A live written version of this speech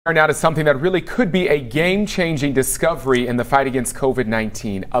Now to something that really could be a game-changing discovery in the fight against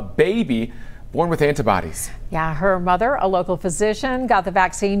COVID-19. A baby born with antibodies. Yeah, her mother, a local physician, got the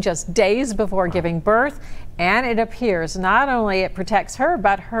vaccine just days before giving birth, and it appears not only it protects her,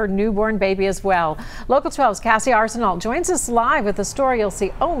 but her newborn baby as well. Local 12's Cassie Arsenault joins us live with a story you'll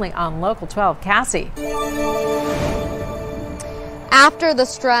see only on Local 12. Cassie. After the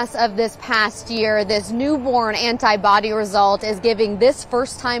stress of this past year, this newborn antibody result is giving this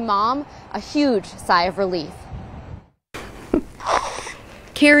first-time mom a huge sigh of relief.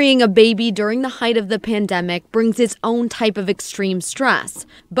 Carrying a baby during the height of the pandemic brings its own type of extreme stress.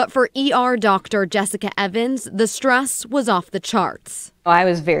 But for ER doctor Jessica Evans, the stress was off the charts. I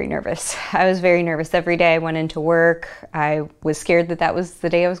was very nervous. I was very nervous every day I went into work. I was scared that that was the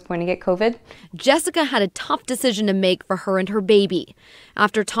day I was going to get COVID. Jessica had a tough decision to make for her and her baby.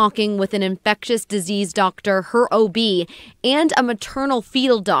 After talking with an infectious disease doctor, her OB, and a maternal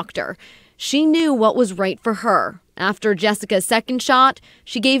fetal doctor, she knew what was right for her. After Jessica's second shot,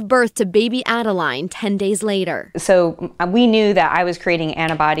 she gave birth to baby Adeline 10 days later. So we knew that I was creating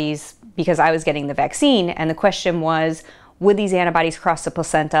antibodies because I was getting the vaccine, and the question was, would these antibodies cross the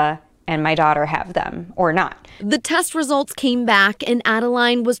placenta and my daughter have them or not? The test results came back and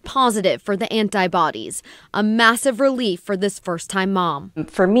Adeline was positive for the antibodies, a massive relief for this first-time mom.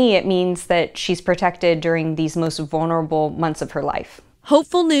 For me, it means that she's protected during these most vulnerable months of her life.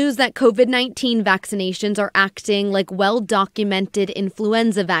 Hopeful news that COVID-19 vaccinations are acting like well-documented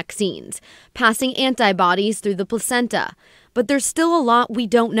influenza vaccines, passing antibodies through the placenta. But there's still a lot we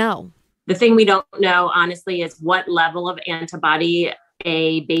don't know. The thing we don't know, honestly, is what level of antibody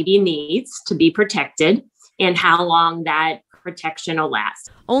a baby needs to be protected and how long that protection will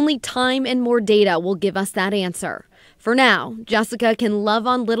last. Only time and more data will give us that answer. For now, Jessica can love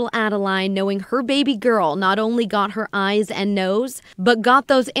on little Adeline knowing her baby girl not only got her eyes and nose, but got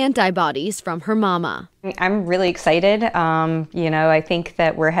those antibodies from her mama. I'm really excited. I think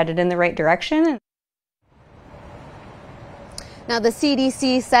that we're headed in the right direction. Now, the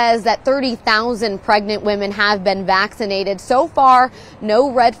CDC says that 30,000 pregnant women have been vaccinated. So far, no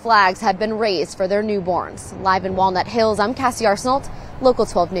red flags have been raised for their newborns. Live in Walnut Hills, I'm Cassie Arsenault, Local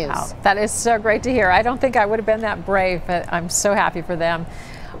 12 News. Wow, that is so great to hear. I don't think I would have been that brave, but I'm so happy for them.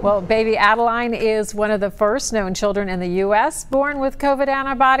 Well, baby Adeline is one of the first known children in the U.S. born with COVID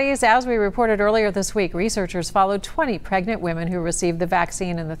antibodies. As we reported earlier this week, researchers followed 20 pregnant women who received the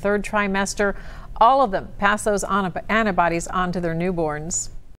vaccine in the third trimester. All of them passed those antibodies on to their newborns.